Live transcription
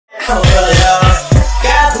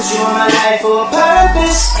life for a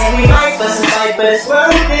purpose, and we might fuss and fight, but it's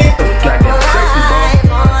worth it. Goddamn sexy,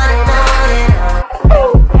 bro.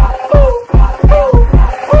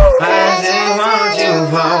 I just want you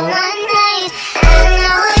for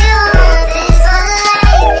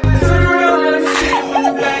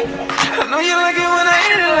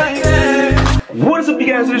What is up, you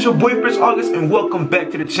guys? It is your boy Prince August, and welcome back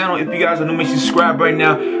to the channel. If you guys are new, make sure you subscribe right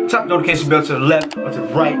now. Tap the notification bell to the left or to the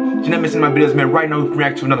right. You're not missing my videos, man. Right now, we can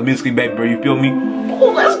react to another Musicaly baby, bro. You feel me?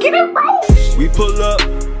 Oh, let's get it, bro. We pull up,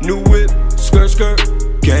 new whip, skirt, skirt,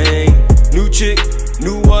 gang. New chick,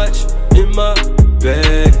 new watch in my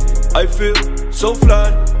bag. I feel so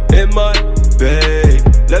fly in my bag.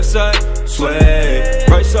 Left side, sway.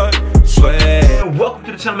 Right side, sway. And welcome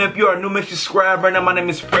to the channel, man. If you are new, make sure you subscribe right now. My name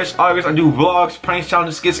is Fresh August. I do vlogs, pranks,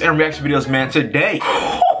 challenges, skits, and reaction videos, man. Today,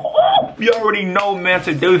 you already know, man.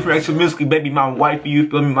 Today we react to Musicaly baby, my wifey. You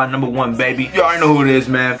feel me? My #1 baby. You already know who it is,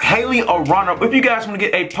 man. Hailey Orana. If you guys want to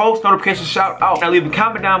get a post notification shout out, now leave a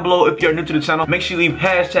comment down below. If you're new to the channel, make sure you leave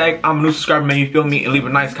hashtag I'm a new subscriber, man. You feel me? And leave a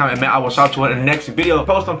nice comment, man. I will shout you in the next video.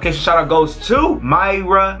 Post notification shout out goes to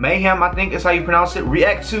Myra Mayhem, I think is how you pronounce it.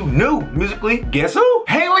 React to new Musicaly. Guess who?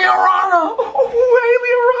 Hailey Orana.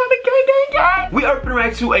 Hailey Orana, gang, gang, gang. We are gonna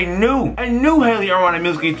react to a new Hailey Orana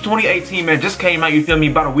Musicaly 2018, man. Just came out, you feel me,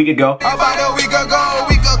 about a week ago. About a week ago.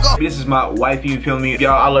 This is my wifey, you feel me?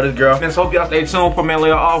 Y'all, I love this girl. Man, so hope y'all stay tuned for, man,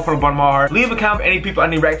 lay all from the bottom of my heart. Leave a comment for any people I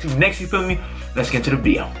need to react to next, you feel me? Let's get into the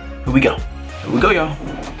video. Here we go. Here we go, y'all.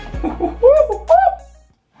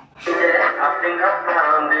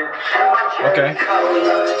 Okay.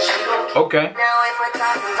 Okay.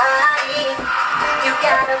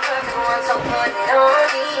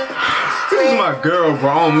 This is my girl, bro,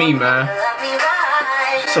 on me, man.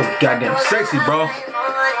 She's so goddamn sexy, bro.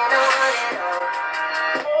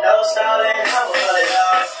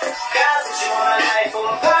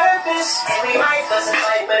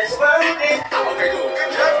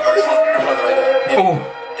 Ooh.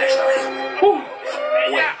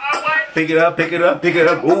 Pick it up, pick it up, pick it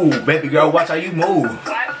up. Ooh, baby girl, watch how you move.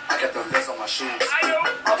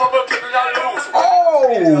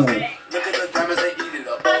 Oh!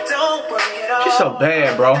 She's so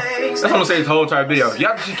bad, bro. That's what I'm gonna say this whole entire video.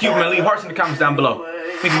 Y'all think she's cute, man. Leave hearts in the comments down below.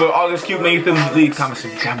 Think about all this cute, man. You feel me? Leave comments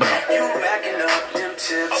down below.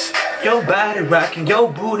 Your body rocking, your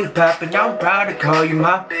booty popping. I'm proud to call you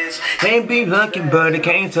my bitch. Ain't be looking, but it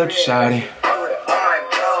can't touch you, shawty.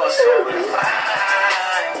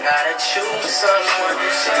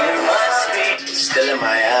 Still in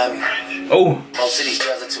Miami. Oh. Most of these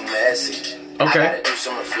girls are too messy. Okay. I gotta do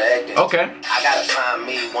some reflecting. Okay. I gotta find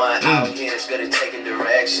me one out here that's good at taking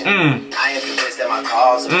direction. I am convinced that my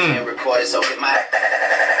calls are being recorded, so get my.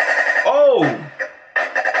 Oh.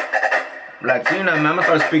 Latina, man. I'm gonna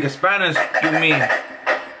start speaking Spanish. You mean?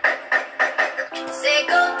 Say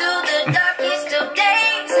go through the darkest of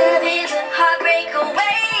days. Heaven's a heartbreak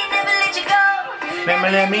away. Never let you go. Never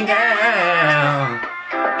let me down.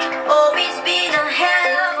 Always been a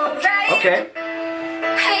hell of a ride. Okay.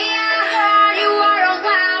 Hey, I heard you were a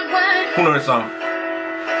wild one. Who knows this song?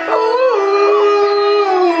 Ooh,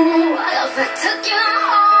 if I took you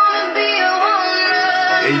home and be a woman.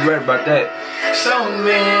 Yeah, you right about that. Show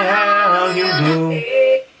me how you do.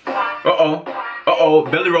 Uh-oh. Uh-oh.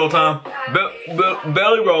 Belly roll time.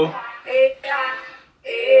 Belly roll.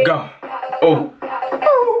 Go. Oh.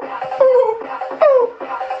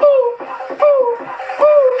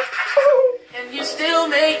 And you still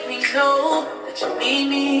make me know that you need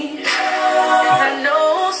me. And I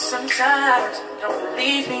know sometimes you don't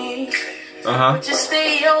believe me. But you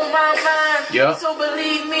stay on my mind. Yeah. So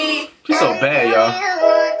believe me. She's so bad, y'all.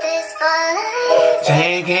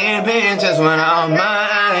 Taking pictures with all my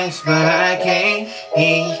eyes, but I can't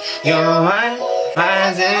hear your wife.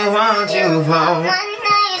 I just want you for.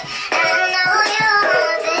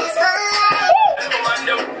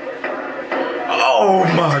 Oh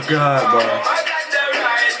my God, bro.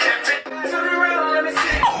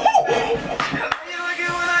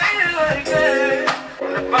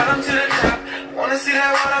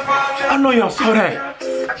 I know y'all saw that.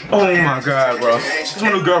 Oh my God, bro. This is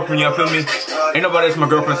my new girlfriend, y'all feel me? Ain't nobody else my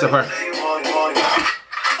girlfriend except her.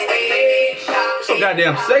 So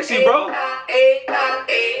goddamn sexy, bro.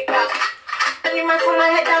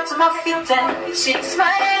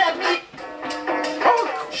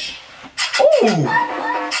 Ooh.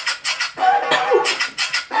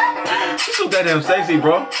 She's so goddamn sexy,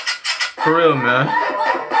 bro. For real, man. I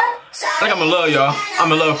think I'm in love, y'all.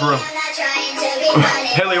 I'm in love for real.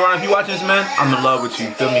 Hailey Orana, if you watching this, man, I'm in love with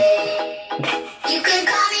you. Feel me?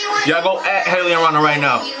 Y'all go at Hailey Orana right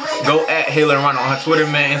now. Go at Hailey Orana on her Twitter,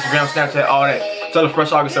 man, Instagram, Snapchat, all that. Tell the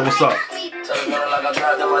Fresh August, say what's up.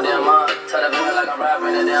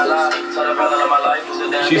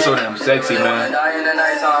 She's so damn sexy, man.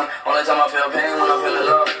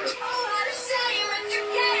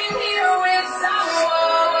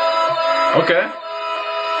 Okay.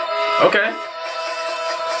 Okay.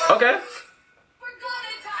 Okay.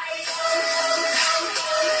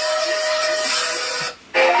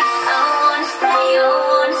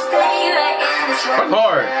 Work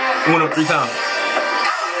hard. You went up 3 times.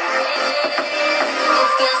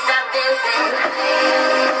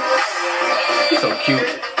 He's so cute.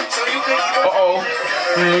 Uh-oh.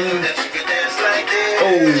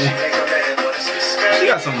 Oh. She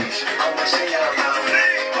got some.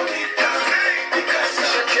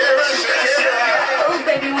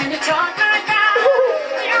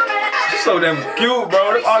 She's so damn cute,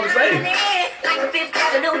 bro. That's all I'm saying.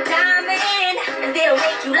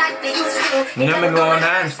 Let me go and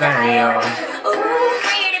understand, y'all.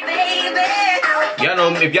 Y'all know,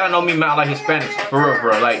 if y'all know me, man, I like Hispanics. For real,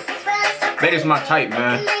 bro. Like, that is my type,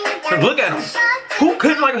 man. Look at him. Who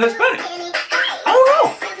couldn't like a Hispanic? I don't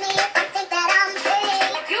know.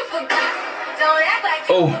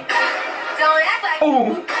 Oh.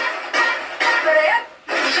 Oh.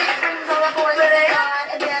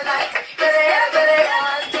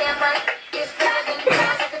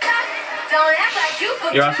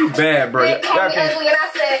 Y'all, she's bad, bro. Y'all can't.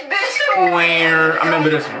 Where? I remember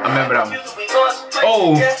this one. I remember that one.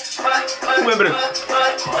 Oh. Who remember this?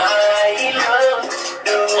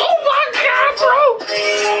 Oh my God, bro.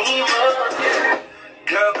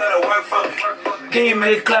 Can you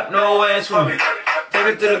make it clap? No ass for me. Take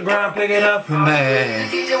it to the ground, pick it up from there.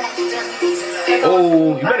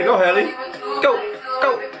 Oh, you better go, Hailey. Go,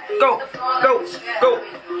 go, go, go, go,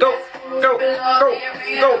 go. Go, go,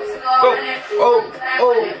 go, go. Oh,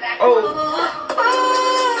 oh, oh.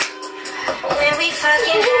 When we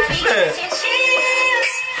fucking have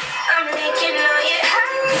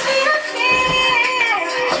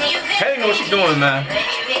Hey, know what she's doing, man.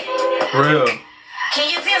 For real.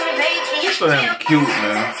 She's so damn cute,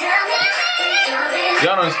 man.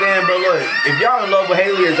 Y'all understand, bro? Look, if y'all in love with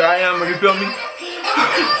Hailey as I am, you feel me?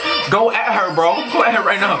 Go at her, bro. Go at her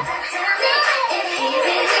right now.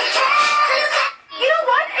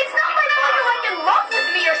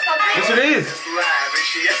 Yes, it is.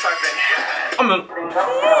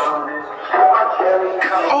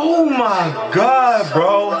 Oh my God,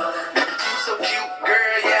 bro. You so cute,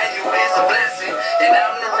 girl. Yeah, you is a blessing, and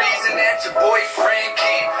I'm the reason that your boyfriend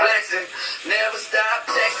keep flexing. Never stop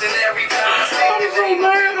texting every time I see you.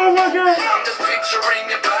 Oh my God. I'm just picturing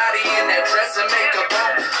your body in that dress and makeup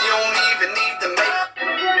on. You don't even need to make.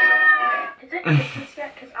 Is it Christmas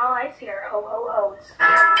yet? Because all I see are ho ho ho's.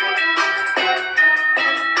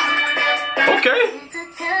 Okay.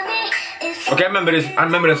 Okay, I remember this.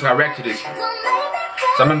 I reacted to this. So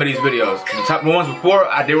I remember these videos. The top ones before,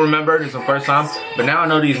 I didn't remember this the first time, but now I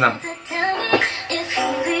know these now.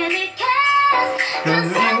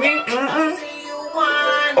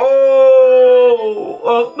 Oh,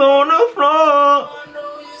 up on the floor.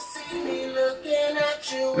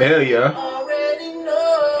 Hell yeah.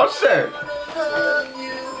 What's that?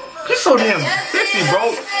 She's so damn sexy,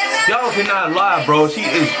 bro. Y'all cannot lie, bro. She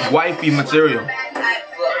is wifey material.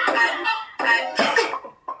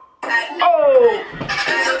 Oh.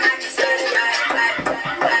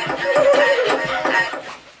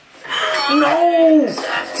 No.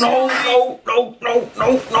 No, no, no, no, no,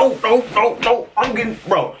 no, no, no, no. I'm getting,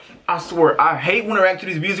 bro. I swear, I hate when I react to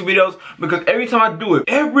these music videos because every time I do it,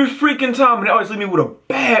 every freaking time, they always leave me with a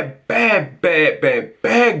bad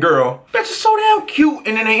girl that's just so damn cute,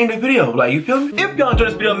 and then they end the video. Like, you feel me? If y'all enjoyed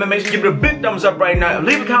this video, man, make sure you give it a big thumbs up right now.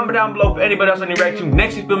 Leave a comment down below for anybody else I need to react to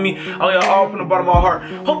next, you feel me? I love y'all all from the bottom of my heart.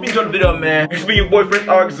 Hope you enjoyed the video, man. This has been your boyfriend,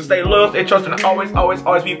 August, to stay loved, stay trusted, and always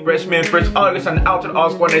be fresh, man. Fresh August, and out to the All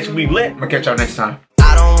Squad Nation. We lit. I'm gonna catch y'all next time.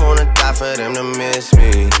 I don't wanna die for them to miss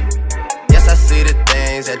me. Yes, I see the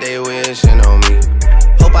things that they wishing on me.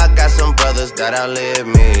 Hope I got some brothers that outlive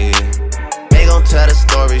me. They gon' tell the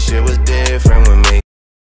story, shit was different with me.